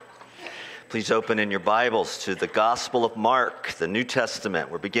Please open in your Bibles to the Gospel of Mark, the New Testament.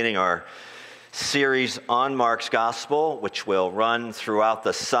 We're beginning our series on Mark's Gospel, which will run throughout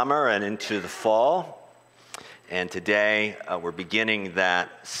the summer and into the fall. And today we're beginning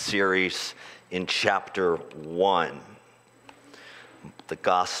that series in chapter 1, the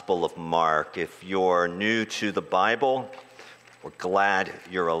Gospel of Mark. If you're new to the Bible, we're glad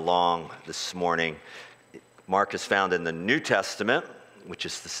you're along this morning. Mark is found in the New Testament, which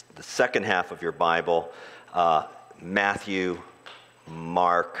is the second half of your Bible, Matthew,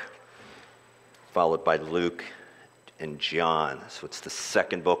 Mark, followed by Luke and John. So it's the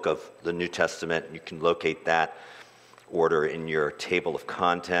second book of the New Testament. You can locate that order in your table of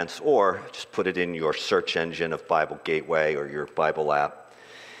contents, or just put it in your search engine of Bible Gateway or your Bible app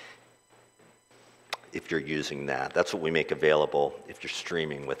if you're using that. That's what we make available if you're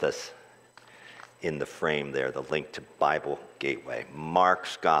streaming with us. In the frame there, the link to Bible Gateway.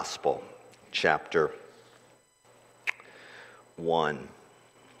 Mark's Gospel, chapter 1.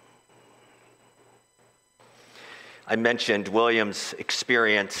 I mentioned William's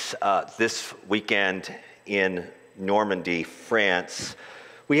experience this weekend in Normandy, France.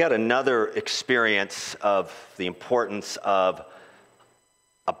 We had another experience of the importance of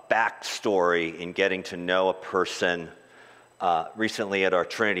a backstory in getting to know a person recently at our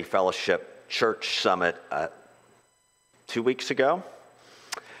Trinity Fellowship Church Summit 2 weeks ago.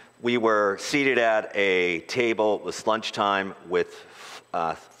 We were seated at a table. It was lunchtime with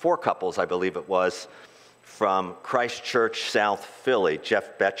 4 couples, I believe it was, from Christ Church, South Philly.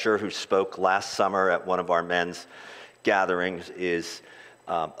 Jeff Betcher, who spoke last summer at one of our men's gatherings, is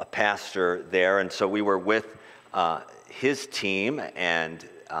a pastor there. And so we were with his team, and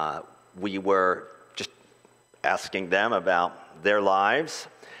we were just asking them about their lives.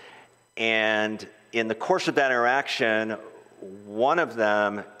 And in the course of that interaction, one of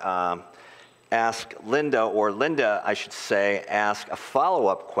them asked Linda, I should say, asked a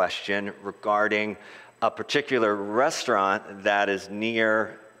follow-up question regarding a particular restaurant that is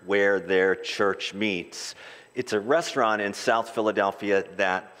near where their church meets. It's a restaurant in South Philadelphia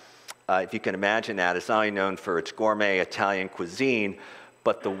that, if you can imagine that, is not only known for its gourmet Italian cuisine,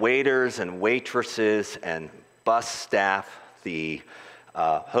 but the waiters and waitresses and bus staff, the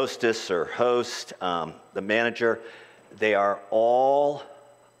hostess or host, the manager, they are all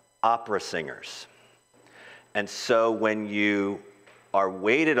opera singers. And so when you are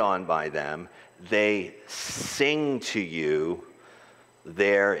waited on by them, they sing to you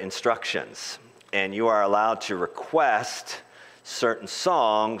their instructions. And you are allowed to request certain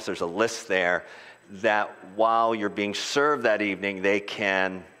songs, there's a list there, that while you're being served that evening, they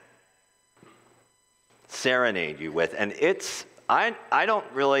can serenade you with. And I'm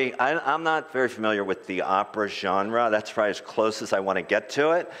not very familiar with the opera genre. That's probably as close as I want to get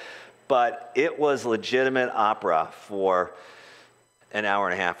to it. But it was legitimate opera for an hour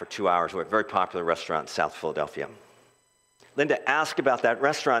and a half or 2 hours. We're at a very popular restaurant in South Philadelphia. Linda asked about that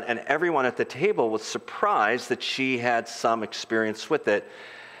restaurant, and everyone at the table was surprised that she had some experience with it.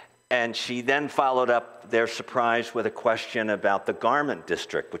 And she then followed up their surprise with a question about the garment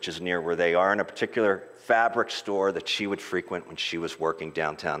district, which is near where they are, in a particular fabric store that she would frequent when she was working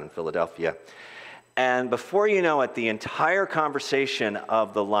downtown in Philadelphia. And before you know it, the entire conversation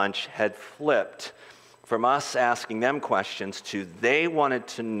of the lunch had flipped from us asking them questions to they wanted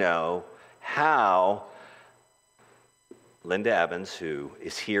to know how Linda Evans, who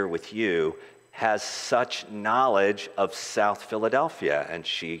is here with you, has such knowledge of South Philadelphia. And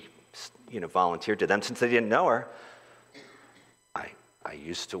she volunteered to them since they didn't know her. I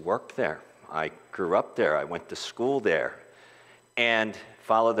used to work there. I grew up there. I went to school there. And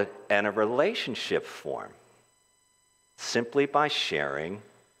a relationship formed simply by sharing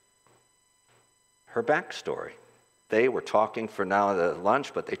her backstory. They were talking for now the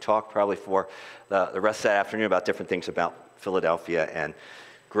lunch, but they talked probably for the rest of that afternoon about different things about Philadelphia and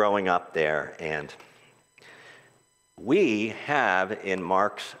growing up there. And we have in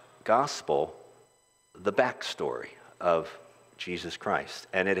Mark's Gospel the backstory of Jesus Christ.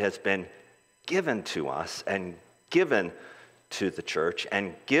 And it has been given to us and given to the church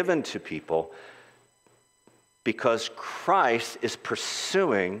and given to people because Christ is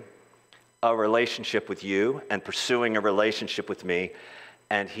pursuing a relationship with you and pursuing a relationship with me,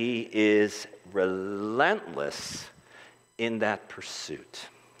 and he is relentless in that pursuit.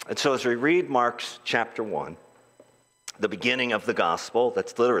 And so as we read Mark's chapter 1, the beginning of the gospel,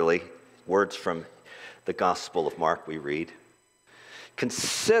 that's literally words from the Gospel of Mark we read,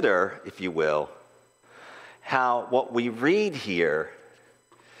 consider, if you will, how what we read here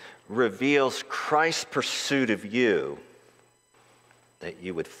reveals Christ's pursuit of you that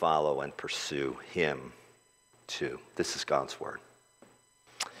you would follow and pursue him too. This is God's word.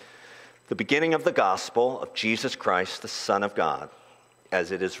 The beginning of the gospel of Jesus Christ, the Son of God,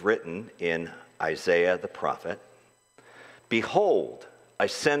 as it is written in Isaiah the prophet, "Behold, I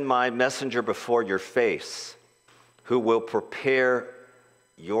send my messenger before your face, who will prepare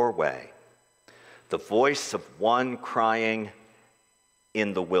your way. The voice of one crying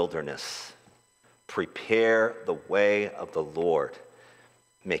in the wilderness, prepare the way of the Lord,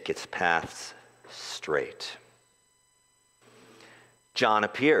 make its paths straight." John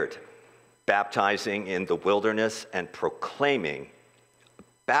appeared, baptizing in the wilderness and proclaiming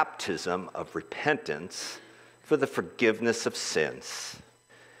baptism of repentance for the forgiveness of sins.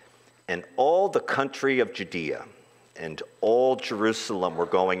 And all the country of Judea and all Jerusalem were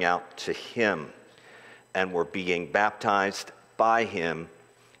going out to him and were being baptized by him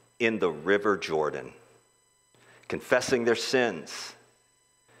in the river Jordan, confessing their sins.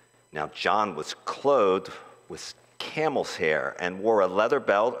 Now John was clothed with camel's hair and wore a leather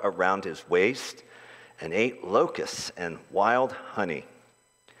belt around his waist and ate locusts and wild honey.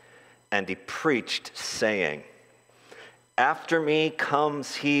 And he preached, saying, "After me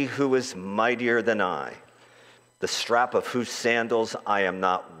comes he who is mightier than I, the strap of whose sandals I am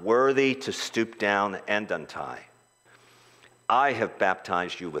not worthy to stoop down and untie. I have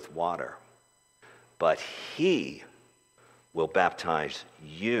baptized you with water, but he will baptize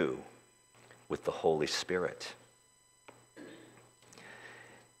you with the Holy Spirit."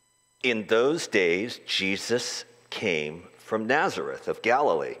 In those days, Jesus came from Nazareth of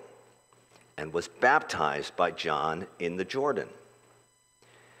Galilee and was baptized by John in the Jordan.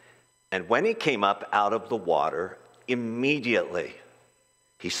 And when he came up out of the water, immediately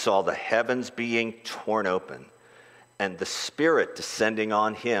he saw the heavens being torn open and the Spirit descending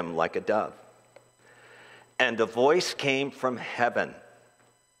on him like a dove. And a voice came from heaven,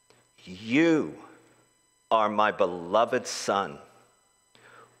 "You are my beloved Son.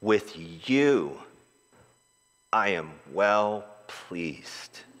 With you I am well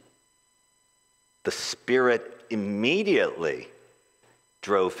pleased." The Spirit immediately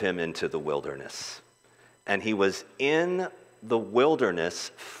drove him into the wilderness, and he was in the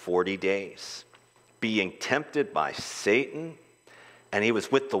wilderness 40 days, being tempted by Satan, and he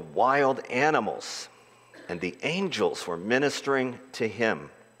was with the wild animals, and the angels were ministering to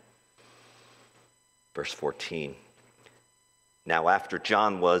him. Verse 14. Now after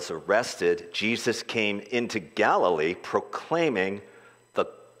John was arrested, Jesus came into Galilee proclaiming the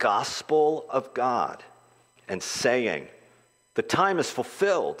gospel of God and saying, "The time is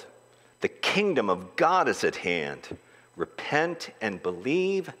fulfilled. The kingdom of God is at hand. Repent and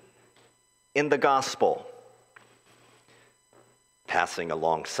believe in the gospel." Passing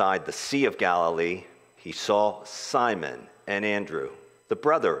alongside the Sea of Galilee, he saw Simon and Andrew, the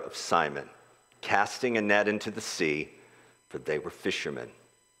brother of Simon, casting a net into the sea, for they were fishermen.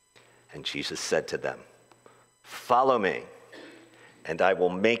 And Jesus said to them, "Follow me, and I will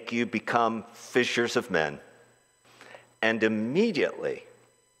make you become fishers of men." And immediately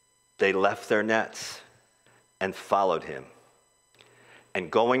they left their nets and followed him. And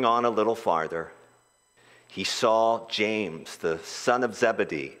going on a little farther, he saw James, the son of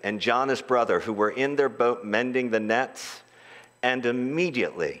Zebedee, and John his brother, who were in their boat mending the nets, and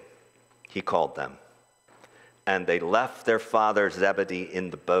immediately he called them. And they left their father Zebedee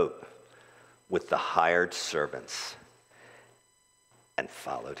in the boat with the hired servants and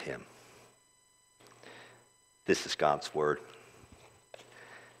followed him. This is God's word.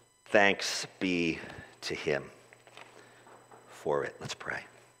 Thanks be to him for it. Let's pray.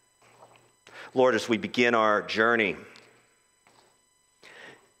 Lord, as we begin our journey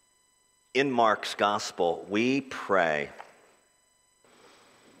in Mark's gospel, we pray,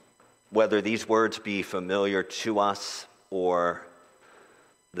 whether these words be familiar to us or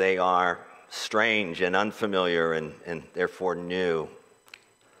they are strange and unfamiliar and therefore new,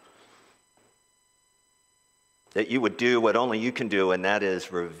 that you would do what only you can do, and that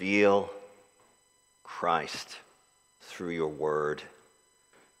is reveal Christ through your word,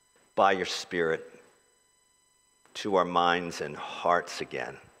 by your Spirit, to our minds and hearts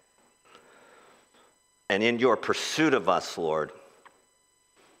again. And in your pursuit of us, Lord,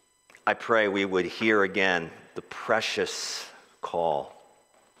 I pray we would hear again the precious call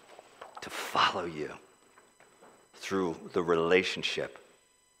to follow you through the relationship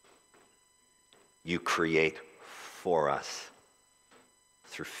you create for us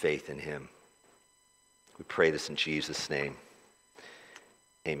through faith in him. We pray this in Jesus' name.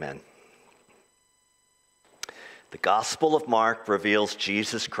 Amen. The Gospel of Mark reveals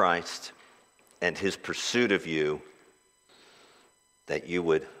Jesus Christ and his pursuit of you, that you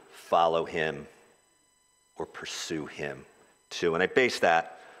would follow him or pursue him too. And I base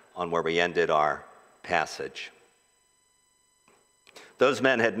that on where we ended our passage. Those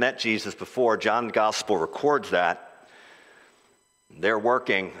men had met Jesus before. John's gospel records that. They're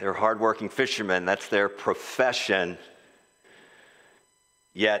hardworking fishermen. That's their profession.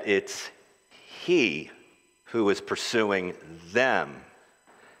 Yet it's he who is pursuing them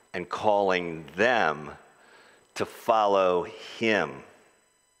and calling them to follow him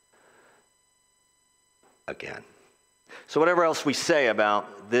again. So whatever else we say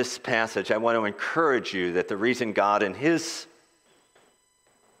about this passage, I want to encourage you that the reason God in his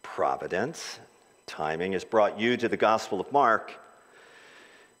providence, timing, has brought you to the Gospel of Mark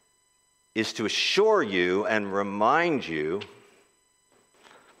is to assure you and remind you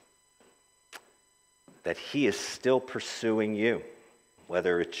that he is still pursuing you,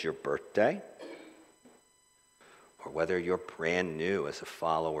 whether it's your birthday or whether you're brand new as a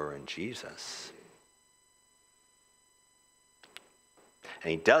follower in Jesus. And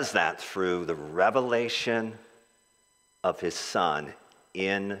he does that through the revelation of his Son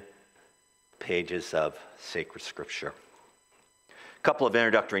in pages of sacred Scripture. A couple of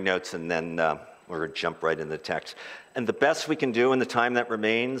introductory notes, and then we're going to jump right into the text. And the best we can do in the time that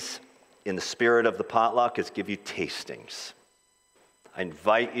remains, in the spirit of the potluck, is give you tastings. I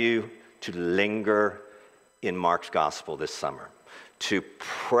invite you to linger in Mark's gospel this summer, to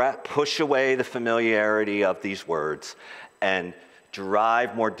push away the familiarity of these words and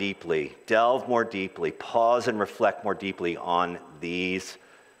drive more deeply, delve more deeply, pause and reflect more deeply on these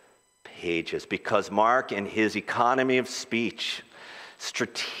pages. Because Mark, in his economy of speech,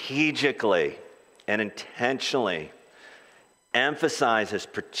 strategically and intentionally emphasizes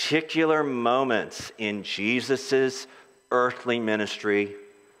particular moments in Jesus' earthly ministry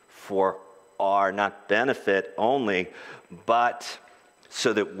for our not benefit only, but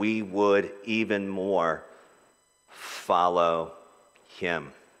so that we would even more follow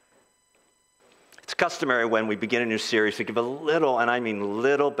him. It's customary when we begin a new series to give a little, and I mean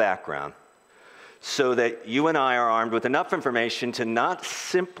little, background so that you and I are armed with enough information to not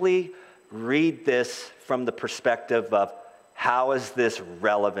simply read this from the perspective of how is this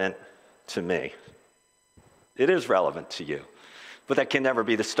relevant to me? It is relevant to you, but that can never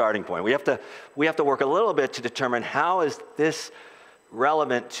be the starting point. We have to work a little bit to determine how is this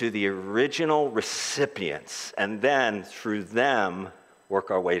relevant to the original recipients, and then through them work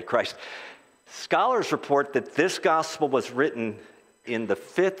our way to Christ. Scholars report that this gospel was written in the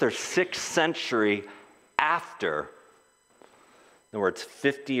 5th or 6th century after, in other words,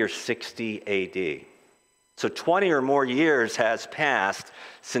 50 or 60 AD. So 20 or more years has passed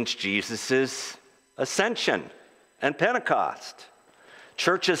since Jesus' ascension and Pentecost.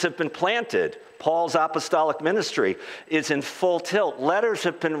 Churches have been planted. Paul's apostolic ministry is in full tilt. Letters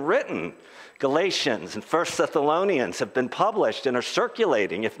have been written. Galatians and 1 Thessalonians have been published and are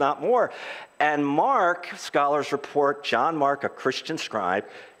circulating, if not more. And Mark, scholars report, John Mark, a Christian scribe,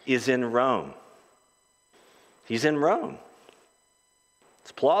 is in Rome. He's in Rome.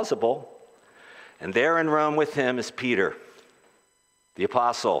 It's plausible. And there in Rome with him is Peter, the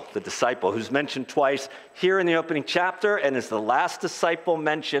apostle, the disciple, who's mentioned twice here in the opening chapter and is the last disciple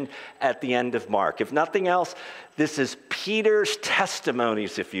mentioned at the end of Mark. If nothing else, this is Peter's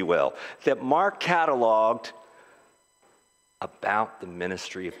testimonies, if you will, that Mark cataloged about the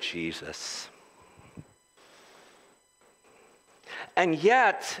ministry of Jesus. And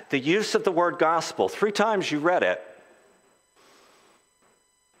yet, the use of the word gospel, 3 times you read it,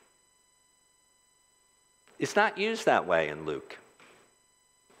 it's not used that way in Luke.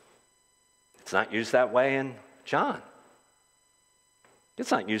 It's not used that way in John.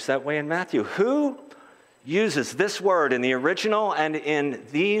 It's not used that way in Matthew. Who uses this word in the original and in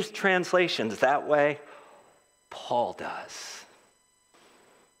these translations that way? Paul does.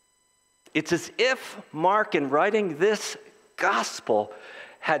 It's as if Mark, in writing this gospel,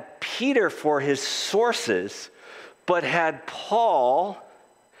 had Peter for his sources, but had Paul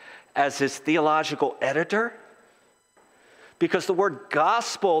as his theological editor. Because the word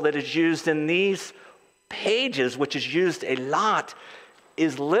gospel that is used in these pages, which is used a lot,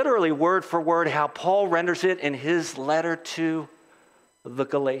 is literally word for word how Paul renders it in his letter to the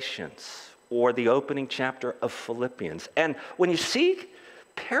Galatians or the opening chapter of Philippians. And when you see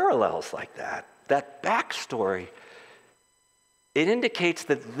parallels like that backstory, it indicates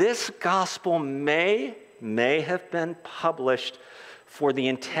that this gospel may have been published for the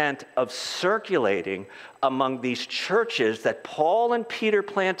intent of circulating among these churches that Paul and Peter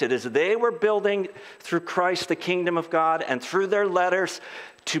planted as they were building through Christ the kingdom of God, and through their letters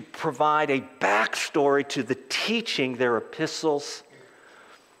to provide a backstory to the teaching their epistles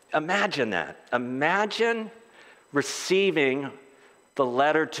Imagine that. Imagine receiving the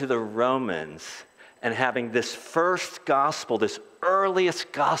letter to the Romans and having this first gospel, this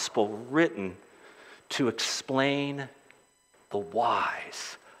earliest gospel written to explain the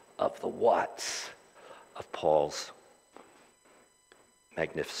whys of the whats of Paul's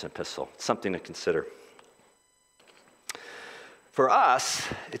magnificent epistle. Something to consider. For us,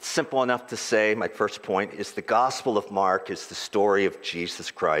 it's simple enough to say, my first point is the Gospel of Mark is the story of Jesus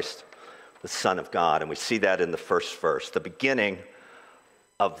Christ, the Son of God. And we see that in the first verse, the beginning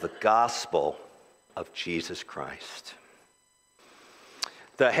of the Gospel of Jesus Christ.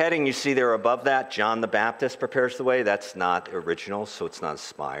 The heading you see there above that, John the Baptist prepares the way, that's not original, so it's not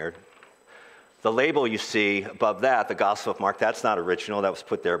inspired. The label you see above that, the Gospel of Mark, that's not original. That was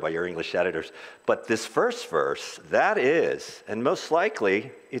put there by your English editors. But this first verse, that is, and most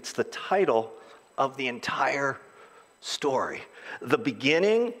likely, it's the title of the entire story. The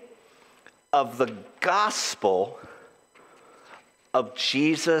beginning of the gospel of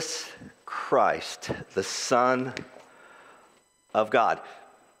Jesus Christ, the Son of God.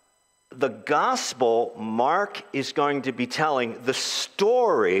 The gospel Mark is going to be telling, the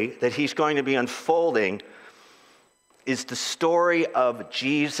story that he's going to be unfolding is the story of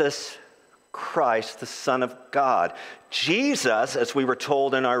Jesus Christ, the Son of God. Jesus, as we were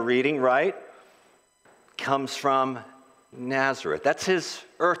told in our reading, right, comes from Nazareth. That's his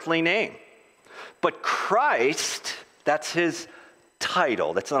earthly name. But Christ, that's his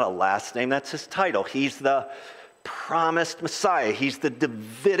title. That's not a last name, that's his title. He's the promised Messiah. He's the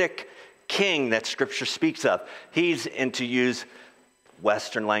Davidic king that Scripture speaks of. He's, and to use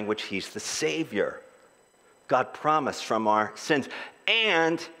Western language, he's the Savior. God promised from our sins.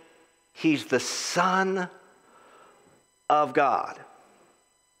 And he's the Son of God.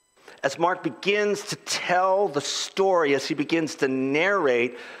 As Mark begins to tell the story, as he begins to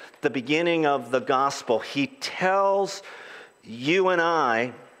narrate the beginning of the gospel, he tells you and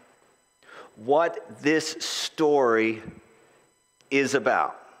I what this story is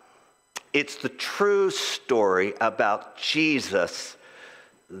about. It's the true story about Jesus,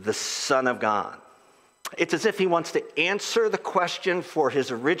 the Son of God. It's as if he wants to answer the question for his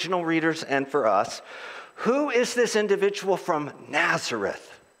original readers and for us, who is this individual from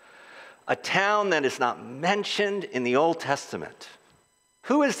Nazareth, a town that is not mentioned in the Old Testament?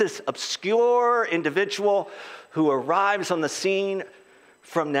 Who is this obscure individual who arrives on the scene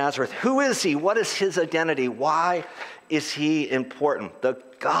from Nazareth? Who is he? What is his identity? Why is he important? The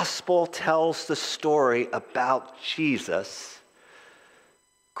gospel tells the story about Jesus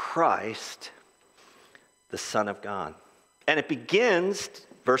Christ, the Son of God. And it begins,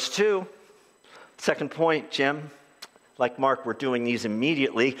 verse 2, second point, Jim. Like Mark, we're doing these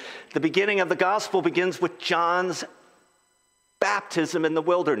immediately. The beginning of the gospel begins with John's baptism in the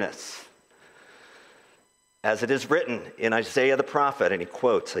wilderness. As it is written in Isaiah the prophet, and he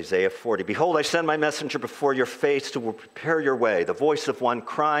quotes Isaiah 40, "Behold, I send my messenger before your face to prepare your way, the voice of one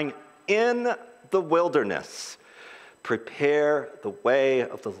crying in the wilderness, prepare the way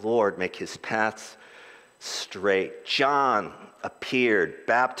of the Lord, make his paths straight." John appeared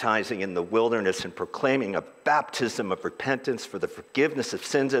baptizing in the wilderness and proclaiming a baptism of repentance for the forgiveness of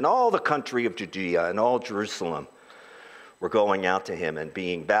sins in all the country of Judea and all Jerusalem. Were going out to him and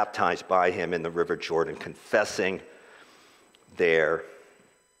being baptized by him in the river Jordan, confessing their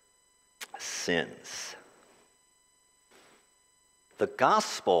sins. The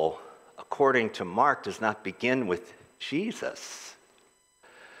gospel, according to Mark, does not begin with Jesus.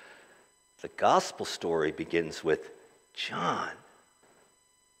 The gospel story begins with John,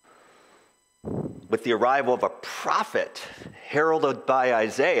 with the arrival of a prophet heralded by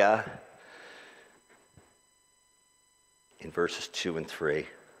Isaiah in verses 2 and 3,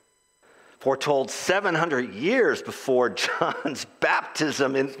 foretold 700 years before John's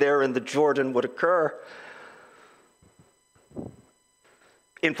baptism there in the Jordan would occur.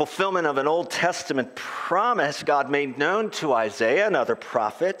 In fulfillment of an Old Testament promise God made known to Isaiah and other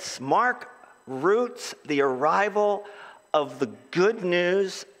prophets, Mark roots the arrival of the good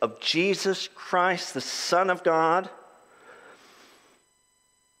news of Jesus Christ, the Son of God,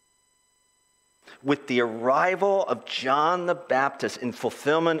 with the arrival of John the Baptist in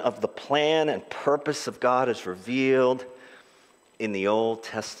fulfillment of the plan and purpose of God as revealed in the Old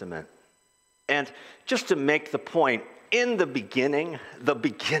Testament. And just to make the point, in the beginning,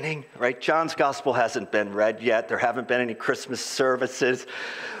 right? John's gospel hasn't been read yet. There haven't been any Christmas services.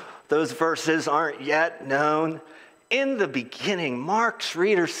 Those verses aren't yet known. In the beginning, Mark's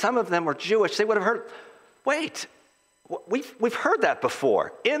readers, some of them were Jewish. They would have heard, wait, we've heard that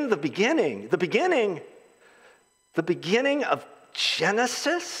before. In the beginning of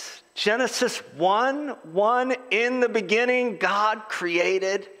Genesis, Genesis 1:1, in the beginning, God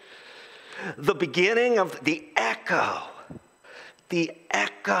created. The beginning of the echo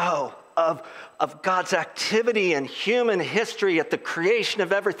of God's activity in human history at the creation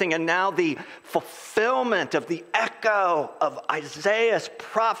of everything, and now the fulfillment of the echo of Isaiah's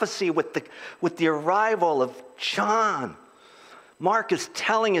prophecy with the arrival of John. Mark is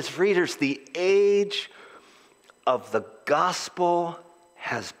telling his readers the age of the gospel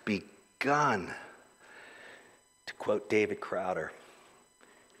has begun. To quote David Crowder,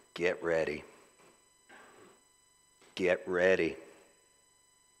 get ready. Get ready.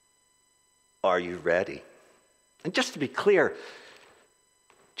 Are you ready? And just to be clear,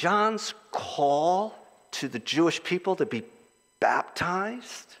 John's call to the Jewish people to be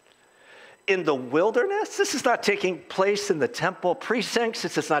baptized in the wilderness, this is not taking place in the temple precincts.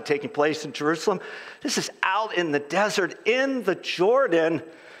 This is not taking place in Jerusalem. This is out in the desert, in the Jordan,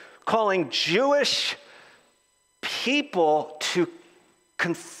 calling Jewish people to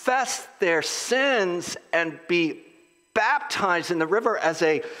confess their sins and be baptized in the river as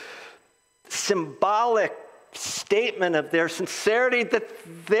a symbolic statement of their sincerity that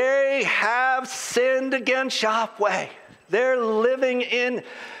they have sinned against Yahweh. They're living in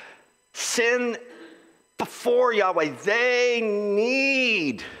sin before Yahweh. They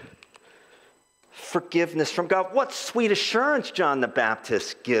need forgiveness from God. What sweet assurance John the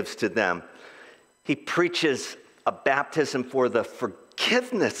Baptist gives to them. He preaches a baptism for the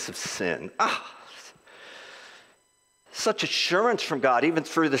forgiveness of sin. Such assurance from God, even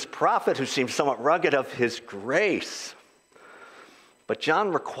through this prophet who seems somewhat rugged, of his grace. But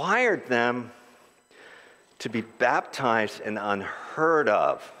John required them to be baptized in unheard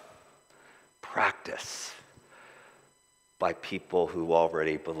of practice by people who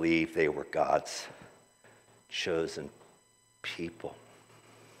already believed they were God's chosen people.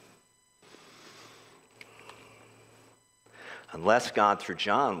 Unless God, through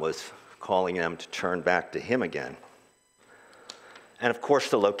John, was calling them to turn back to him again. And of course,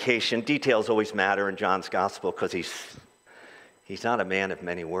 the location, details always matter in John's gospel because he's not a man of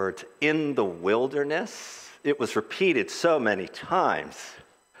many words. In the wilderness, it was repeated so many times.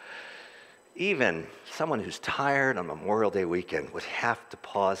 Even someone who's tired on Memorial Day weekend would have to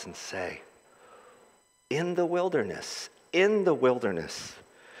pause and say, in the wilderness, in the wilderness.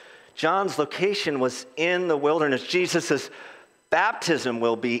 John's location was in the wilderness. Jesus' baptism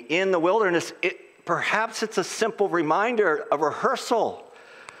will be in the wilderness. Perhaps it's a simple reminder, a rehearsal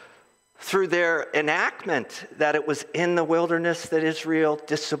through their enactment that it was in the wilderness that Israel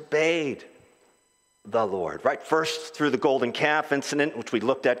disobeyed the Lord, right? First through the golden calf incident, which we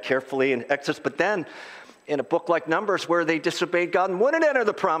looked at carefully in Exodus, but then in a book like Numbers where they disobeyed God and wouldn't enter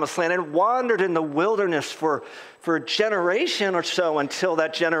the promised land and wandered in the wilderness for a generation or so until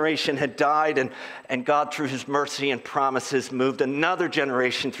that generation had died and God, through his mercy and promises, moved another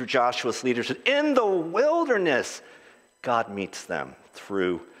generation through Joshua's leadership. In the wilderness, God meets them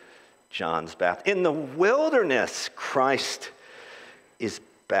through John's baptism. In the wilderness, Christ is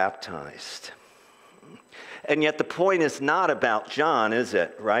baptized. And yet the point is not about John, is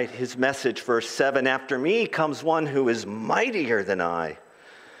it, right? His message, verse 7, after me comes one who is mightier than I,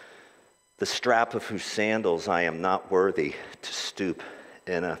 the strap of whose sandals I am not worthy to stoop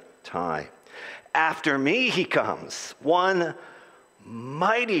in a tie. After me he comes, one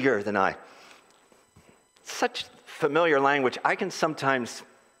mightier than I. Such familiar language, I can sometimes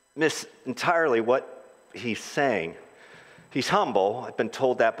miss entirely what he's saying. He's humble. I've been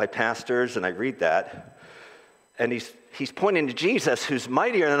told that by pastors, and I read that. And he's pointing to Jesus, who's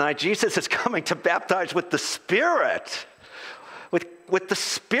mightier than I. Jesus is coming to baptize with the Spirit. With the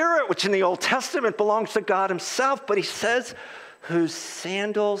Spirit, which in the Old Testament belongs to God himself. But he says, whose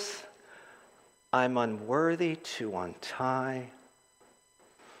sandals I'm unworthy to untie.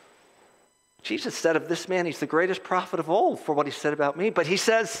 Jesus said of this man, he's the greatest prophet of old for what he said about me. But he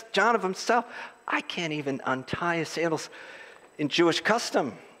says, John of himself, I can't even untie his sandals. In Jewish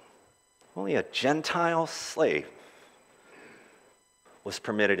custom, only a Gentile slave was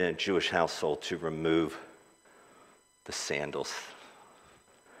permitted in a Jewish household to remove the sandals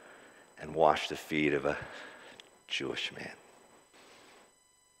and wash the feet of a Jewish man.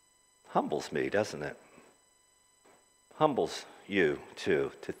 Humbles me, doesn't it? Humbles you,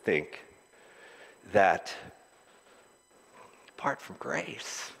 too, to think that apart from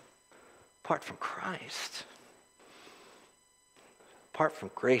grace, apart from Christ, apart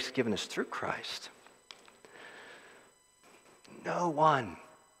from grace given us through Christ, no one,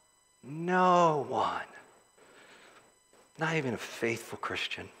 not even a faithful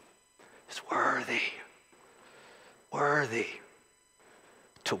Christian, is worthy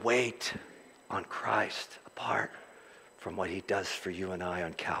to wait on Christ apart from what he does for you and I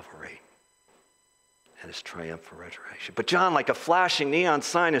on Calvary and his triumphant resurrection. But John, like a flashing neon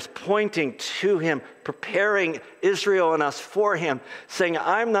sign, is pointing to him, preparing Israel and us for him, saying,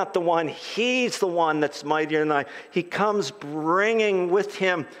 I'm not the one, he's the one that's mightier than I. He comes bringing with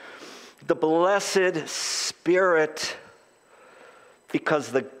him the blessed Spirit,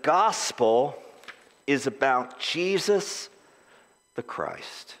 because the gospel is about Jesus the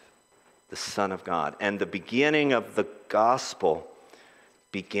Christ, the Son of God. And the beginning of the gospel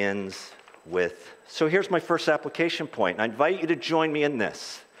begins with. So here's my first application point. And I invite you to join me in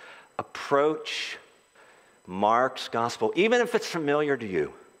this. Approach Mark's gospel, even if it's familiar to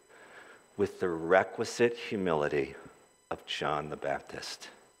you, with the requisite humility of John the Baptist.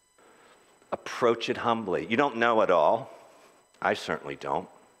 Approach it humbly. You don't know it all. I certainly don't.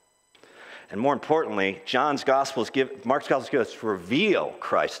 And more importantly, Mark's gospel gives us to reveal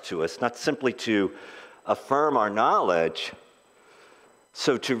Christ to us, not simply to affirm our knowledge.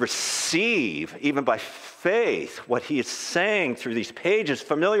 So to receive, even by faith, what he is saying through these pages,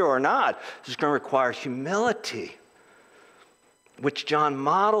 familiar or not, is going to require humility, which John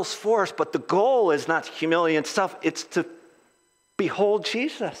models for us. But the goal is not humility itself, it's to behold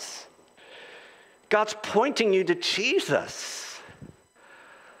Jesus. God's pointing you to Jesus.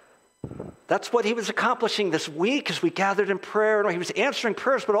 That's what he was accomplishing this week as we gathered in prayer. He was answering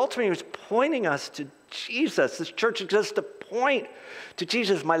prayers, but ultimately he was pointing us to Jesus. This church exists to point to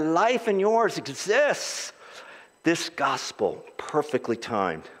Jesus. My life and yours exists. This gospel, perfectly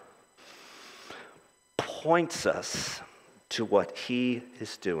timed, points us to what he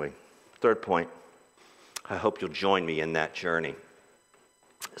is doing. Third point, I hope you'll join me in that journey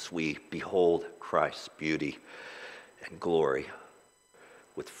as we behold Christ's beauty and glory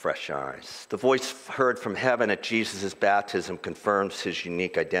with fresh eyes. The voice heard from heaven at Jesus' baptism confirms his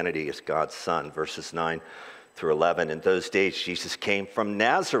unique identity as God's Son. Verses 9 through 11. In those days, Jesus came from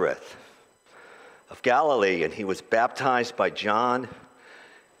Nazareth of Galilee, and he was baptized by John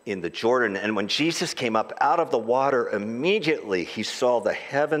in the Jordan. And when Jesus came up out of the water, immediately he saw the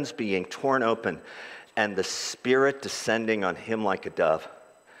heavens being torn open and the Spirit descending on him like a dove.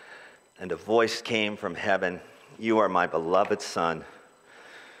 And a voice came from heaven, "You are my beloved Son.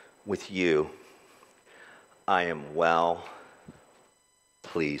 With you, I am well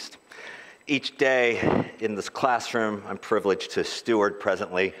pleased." Each day in this classroom, I'm privileged to steward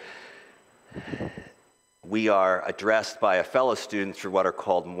presently, we are addressed by a fellow student through what are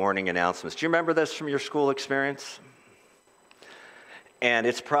called morning announcements. Do you remember this from your school experience? And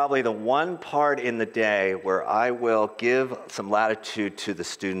it's probably the one part in the day where I will give some latitude to the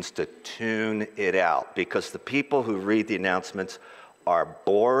students to tune it out, because the people who read the announcements are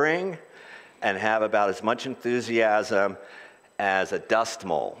boring and have about as much enthusiasm as a dust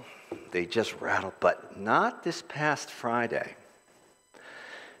mole. They just rattle, but not this past Friday.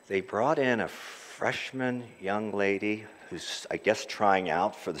 They brought in a freshman young lady who's, I guess, trying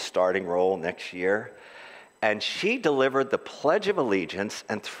out for the starting role next year. And she delivered the Pledge of Allegiance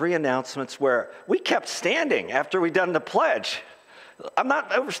and 3 announcements where we kept standing after we'd done the pledge. I'm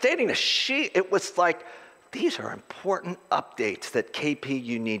not overstating this. It was like, these are important updates that KP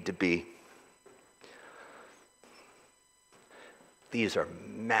you need to be. These are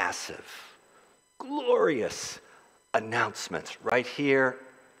massive, glorious announcements right here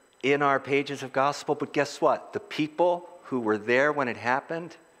in our pages of gospel. But guess what? The people who were there when it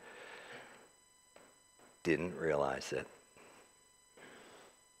happened didn't realize it.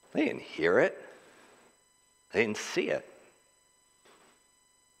 They didn't hear it. They didn't see it.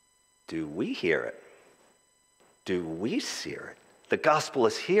 Do we hear it? Do we see it? The gospel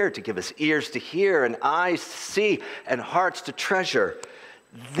is here to give us ears to hear and eyes to see and hearts to treasure.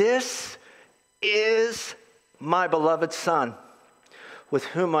 This is my beloved Son, with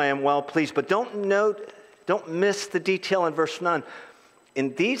whom I am well pleased. But don't miss the detail in verse 9.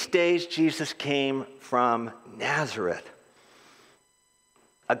 In these days, Jesus came from Nazareth.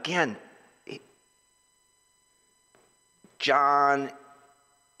 Again, John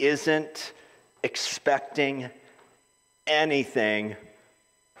isn't expecting anything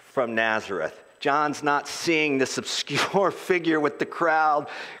from Nazareth. John's not seeing this obscure figure with the crowd.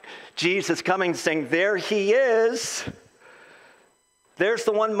 Jesus coming saying, there he is. There's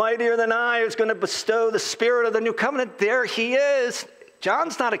the one mightier than I who's going to bestow the Spirit of the new covenant. There he is.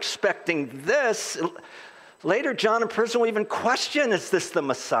 John's not expecting this. Later, John in prison will even question, is this the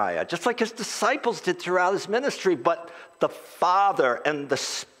Messiah? Just like his disciples did throughout his ministry. But the Father and the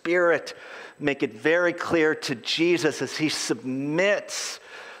Spirit make it very clear to Jesus as he submits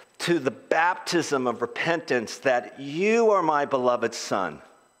to the baptism of repentance that you are my beloved Son.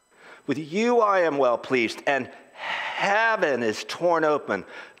 With you I am well pleased. And heaven is torn open.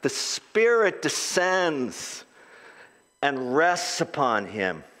 The Spirit descends and rests upon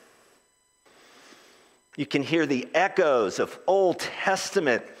him. You can hear the echoes of Old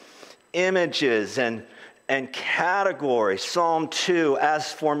Testament images and categories. Psalm 2,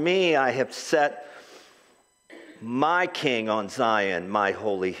 as for me, I have set my king on Zion, my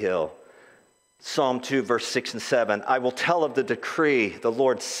holy hill. Psalm 2, verse 6 and 7, I will tell of the decree. The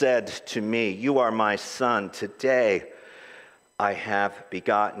Lord said to me, you are my son. Today I have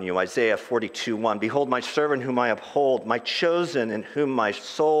begotten you. Isaiah 42, 1, behold my servant whom I uphold, my chosen in whom my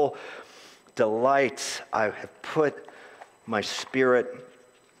soul delights. I have put my spirit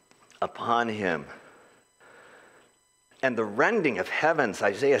upon him. And the rending of heavens,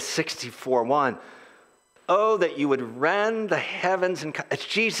 Isaiah 64, 1, oh, that you would rend the heavens. And as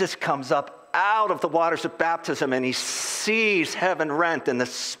Jesus comes up out of the waters of baptism and he sees heaven rent and the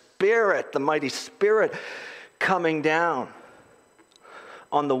Spirit, the mighty Spirit coming down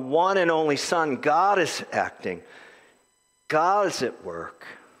on the one and only Son, God is acting. God is at work.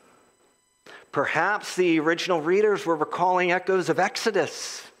 Perhaps the original readers were recalling echoes of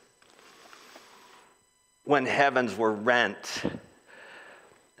Exodus when heavens were rent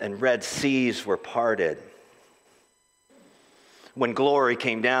and Red Seas were parted. When glory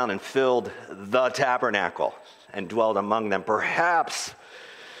came down and filled the tabernacle and dwelled among them. Perhaps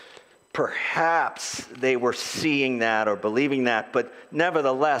they were seeing that or believing that, but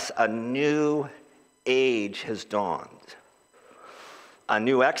nevertheless, a new age has dawned. A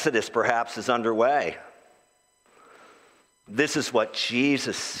new Exodus perhaps is underway. This is what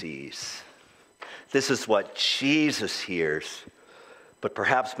Jesus sees. This is what Jesus hears. But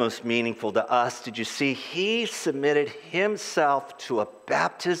perhaps most meaningful to us, did you see? He submitted himself to a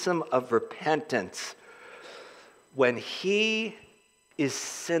baptism of repentance when he is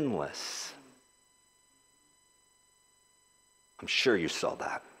sinless. I'm sure you saw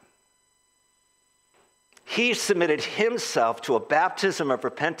that. He submitted himself to a baptism of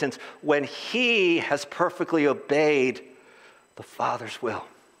repentance when he has perfectly obeyed the Father's will.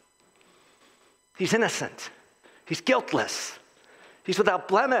 He's innocent. He's guiltless. He's without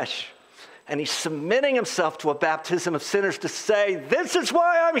blemish. And he's submitting himself to a baptism of sinners to say, this is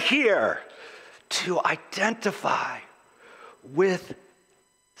why I'm here, to identify with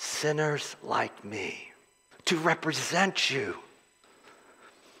sinners like me, to represent you,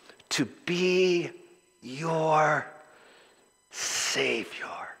 to be your Savior.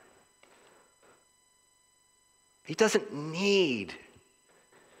 He doesn't need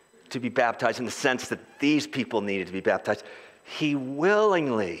to be baptized in the sense that these people needed to be baptized. He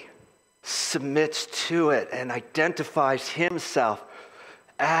willingly submits to it and identifies himself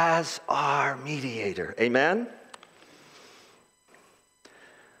as our mediator. Amen?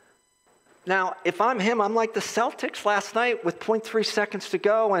 Now, if I'm him, I'm like the Celtics last night with 0.3 seconds to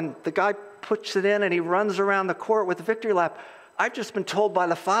go, and the guy puts it in and he runs around the court with the victory lap. I've just been told by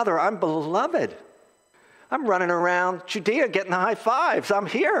the Father, I'm beloved. I'm running around Judea getting high fives. I'm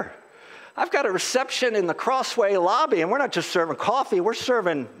here. I've got a reception in the Crossway lobby, and we're not just serving coffee, we're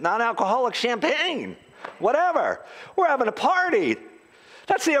serving non-alcoholic champagne, whatever. We're having a party.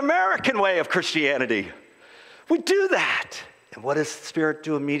 That's the American way of Christianity. We do that. And what does the Spirit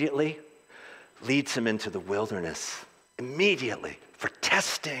do immediately? Leads him into the wilderness immediately for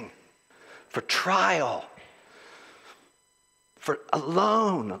testing, for trial, for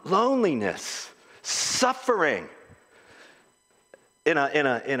loneliness, suffering. In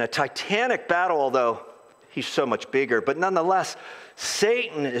a titanic battle, although he's so much bigger, but nonetheless,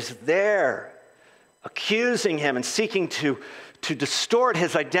 Satan is there accusing him and seeking to distort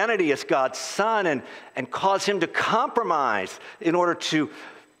his identity as God's son and cause him to compromise in order to,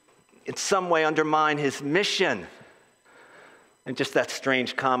 in some way, undermine his mission. And just that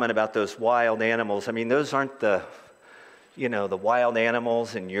strange comment about those wild animals. I mean, those aren't the wild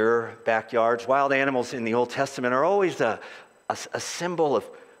animals in your backyards. Wild animals in the Old Testament are always a symbol of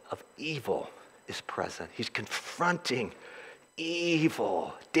evil is present. He's confronting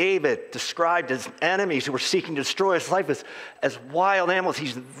evil. David described as enemies who were seeking to destroy his life as wild animals.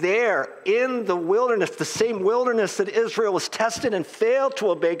 He's there in the wilderness, the same wilderness that Israel was tested and failed to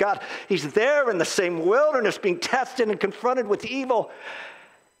obey God. He's there in the same wilderness being tested and confronted with evil.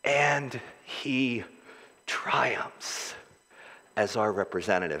 And he triumphs as our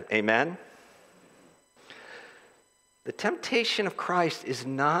representative. Amen? The temptation of Christ is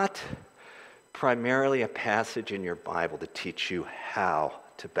not primarily a passage in your Bible to teach you how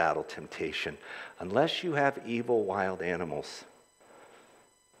to battle temptation, unless you have evil wild animals.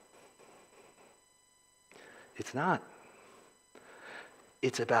 It's not.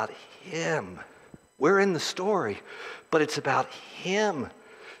 It's about him. We're in the story, but it's about him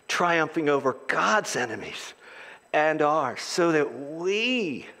triumphing over God's enemies and ours so that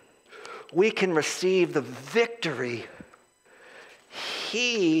we can receive the victory.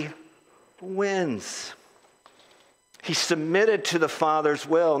 He wins. He submitted to the Father's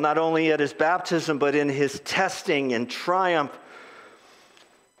will, not only at his baptism, but in his testing and triumph.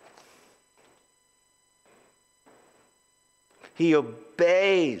 He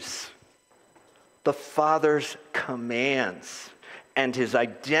obeys the Father's commands, and his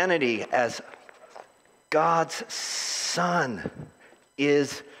identity as God's Son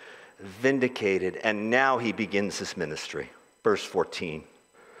is vindicated. And now he begins his ministry. Verse 14,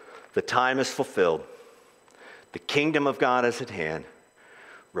 the time is fulfilled. The kingdom of God is at hand.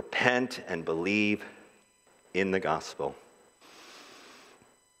 Repent and believe in the gospel.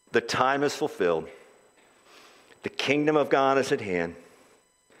 The time is fulfilled. The kingdom of God is at hand.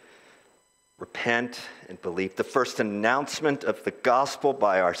 Repent and believe. The first announcement of the gospel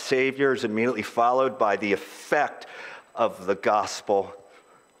by our Savior is immediately followed by the effect of the gospel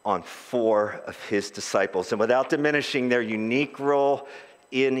on 4 of his disciples. And without diminishing their unique role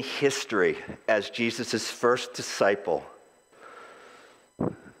in history as Jesus' first disciple,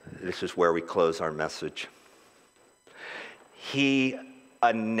 this is where we close our message. He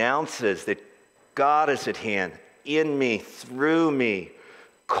announces that God is at hand, in me, through me,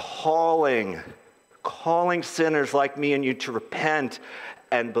 calling sinners like me and you to repent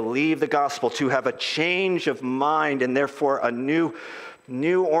and believe the gospel, to have a change of mind and therefore a new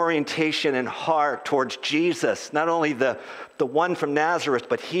orientation and heart towards Jesus, not only the one from Nazareth,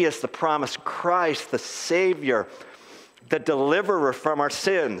 but he is the promised Christ, the Savior, the deliverer from our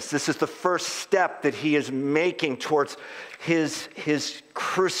sins. This is the first step that he is making towards his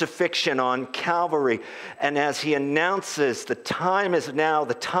crucifixion on Calvary. And as he announces, the time is now,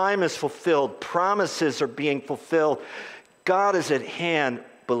 the time is fulfilled, promises are being fulfilled, God is at hand,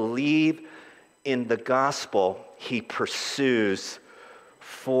 believe in the gospel. He pursues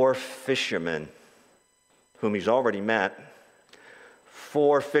 4 fishermen whom he's already met,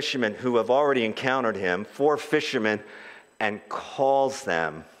 4 fishermen who have already encountered him, 4 fishermen, and calls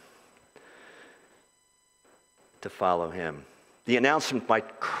them to follow him. The announcement by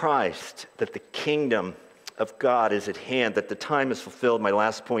Christ that the kingdom of God is at hand, that the time is fulfilled, my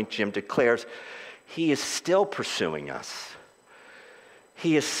last point, Jim declares, he is still pursuing us.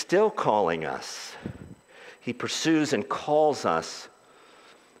 He is still calling us. He pursues and calls us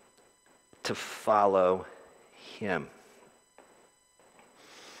to follow him.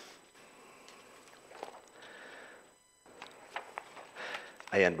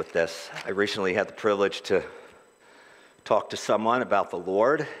 I end with this. I recently had the privilege to talk to someone about the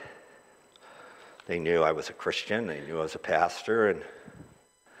Lord. They knew I was a Christian. They knew I was a pastor. And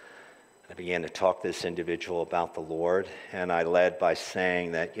I began to talk to this individual about the Lord. And I led by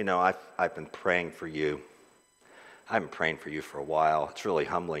saying that, I've been praying for you. I've been praying for you for a while. It's really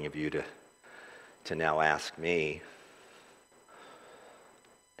humbling of you to now ask me.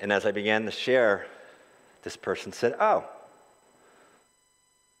 And as I began to share, this person said, "Oh,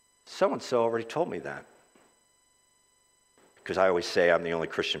 so-and-so already told me that." Because I always say I'm the only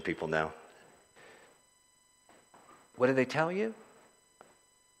Christian people know. What did they tell you?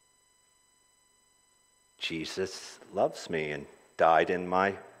 Jesus loves me and died in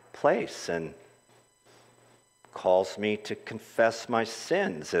my place and calls me to confess my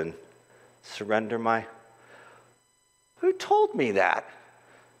sins and surrender my... Who told me that?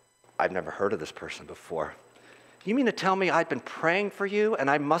 I've never heard of this person before. You mean to tell me I've been praying for you and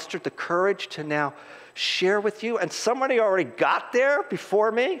I mustered the courage to now share with you and somebody already got there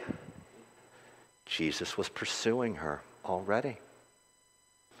before me? Jesus was pursuing her already.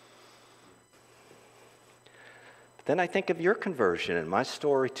 But then I think of your conversion and my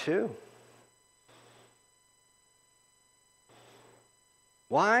story too.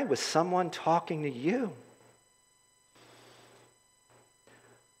 Why was someone talking to you?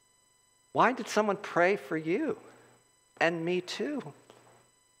 Why did someone pray for you? And me too.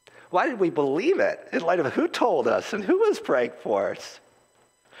 Why did we believe it in light of who told us and who was praying for us?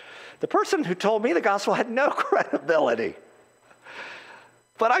 The person who told me the gospel had no credibility.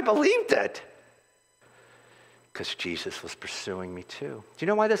 But I believed it because Jesus was pursuing me too. Do you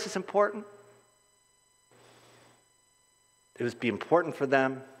know why this is important? It would be important for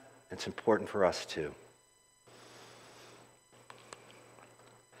them. It's important for us too.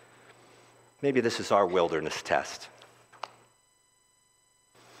 Maybe this is our wilderness test.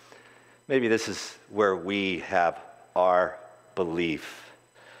 Maybe this is where we have our belief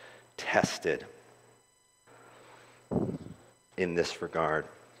tested in this regard.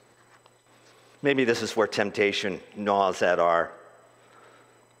 Maybe this is where temptation gnaws at our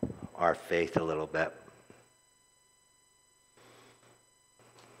faith a little bit.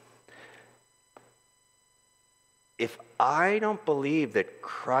 If I don't believe that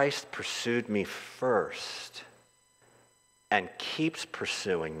Christ pursued me first and keeps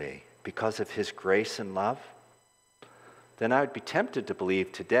pursuing me because of his grace and love, then I would be tempted to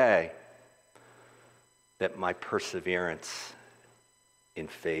believe today that my perseverance in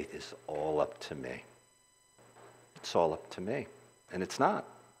faith is all up to me. It's all up to me, and it's not.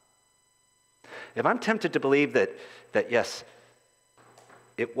 If I'm tempted to believe that yes,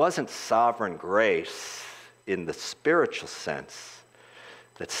 it wasn't sovereign grace in the spiritual sense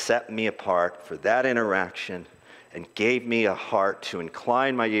that set me apart for that interaction and gave me a heart to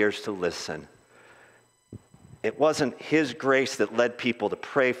incline my ears to listen, it wasn't his grace that led people to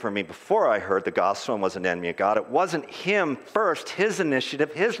pray for me before I heard the gospel and was an enemy of God. It wasn't him first, his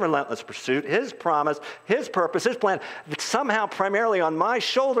initiative, his relentless pursuit, his promise, his purpose, his plan, somehow primarily on my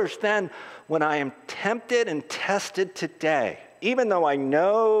shoulders. Then when I am tempted and tested today, even though I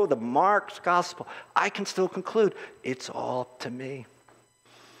know the Mark's gospel, I can still conclude it's all up to me.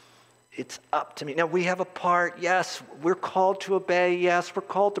 It's up to me. Now, we have a part, yes, we're called to obey, yes, we're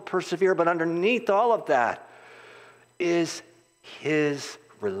called to persevere, but underneath all of that is his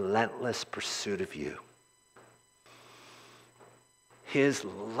relentless pursuit of you. His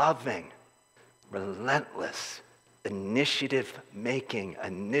loving, relentless, initiative-making,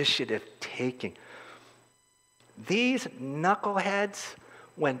 initiative-taking. These knuckleheads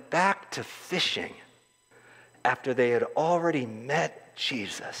went back to fishing after they had already met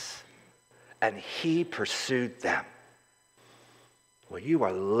Jesus, and he pursued them. Well, you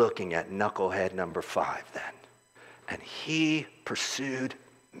are looking at knucklehead number 5 then. And he pursued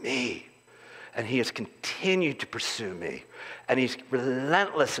me. And he has continued to pursue me. And he's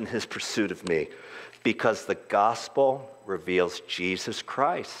relentless in his pursuit of me because the gospel reveals Jesus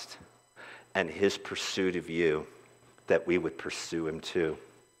Christ and his pursuit of you, that we would pursue him too.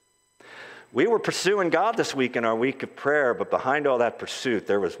 We were pursuing God this week in our week of prayer, but behind all that pursuit,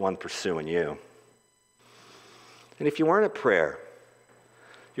 there was one pursuing you. And if you weren't at prayer,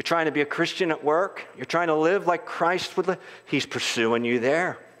 you're trying to be a Christian at work, you're trying to live like Christ would live, he's pursuing you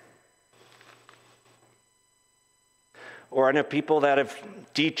there. Or I know people that have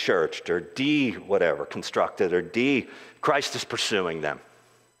de-churched or constructed or Christ is pursuing them.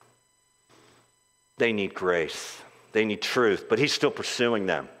 They need grace, they need truth, but he's still pursuing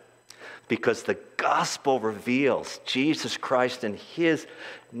them. Because the gospel reveals Jesus Christ and his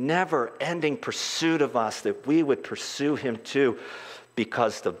never-ending pursuit of us, that we would pursue him too.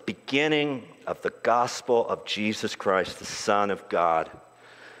 Because the beginning of the gospel of Jesus Christ, the Son of God,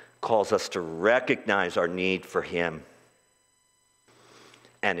 calls us to recognize our need for him.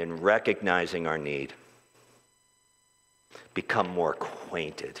 And in recognizing our need, become more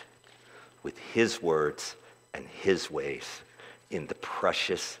acquainted with his words and his ways in the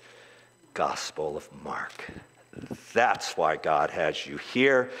precious Gospel of Mark. That's why God has you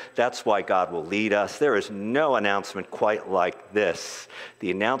here. That's why God will lead us. There is no announcement quite like this.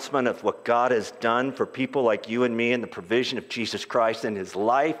 The announcement of what God has done for people like you and me in the provision of Jesus Christ in his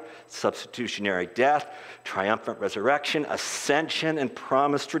life, substitutionary death, triumphant resurrection, ascension, and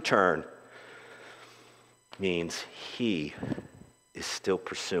promised return means he is still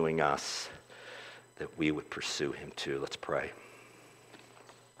pursuing us, that we would pursue him too. Let's pray.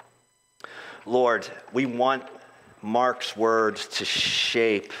 Lord, we want Mark's words to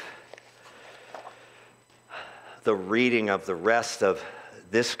shape the reading of the rest of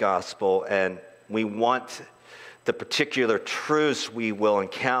this gospel, and we want the particular truths we will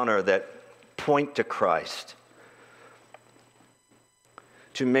encounter that point to Christ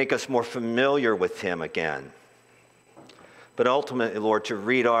to make us more familiar with him again. But ultimately, Lord, to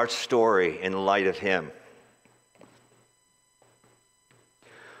read our story in light of him.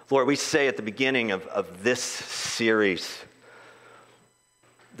 Lord, we say at the beginning of this series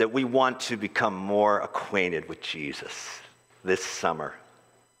that we want to become more acquainted with Jesus this summer.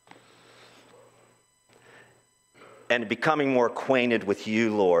 And becoming more acquainted with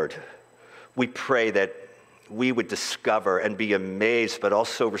you, Lord, we pray that we would discover and be amazed, but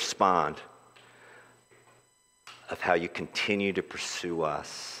also respond of how you continue to pursue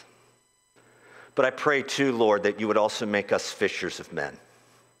us. But I pray too, Lord, that you would also make us fishers of men.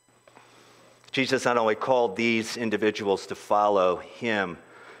 Jesus not only called these individuals to follow him,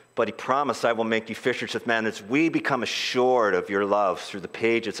 but but he promised, I will make you fishers of men. As we become assured of your love through the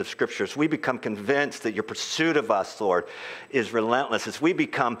pages of Scripture, as we become convinced that your pursuit of us, Lord, is relentless, as we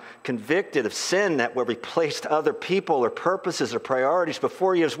become convicted of sin that where we placed other people or purposes or priorities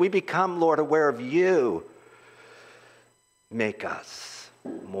before you, as we become, Lord, aware of you, make us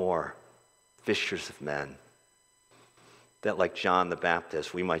more fishers of men. That like John the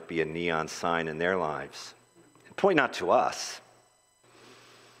Baptist, we might be a neon sign in their lives. And point not to us,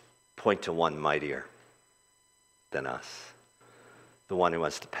 point to one mightier than us, the one who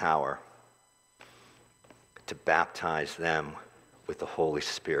has the power to baptize them with the Holy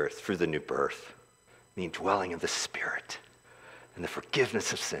Spirit through the new birth, the indwelling of the Spirit and the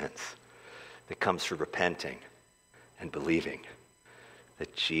forgiveness of sins that comes through repenting and believing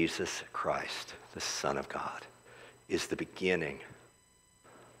that Jesus Christ, the Son of God, is the beginning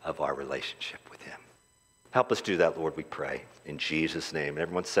of our relationship with him. Help us do that, Lord, we pray. In Jesus' name.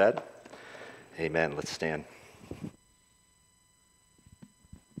 Everyone said, amen. Let's stand.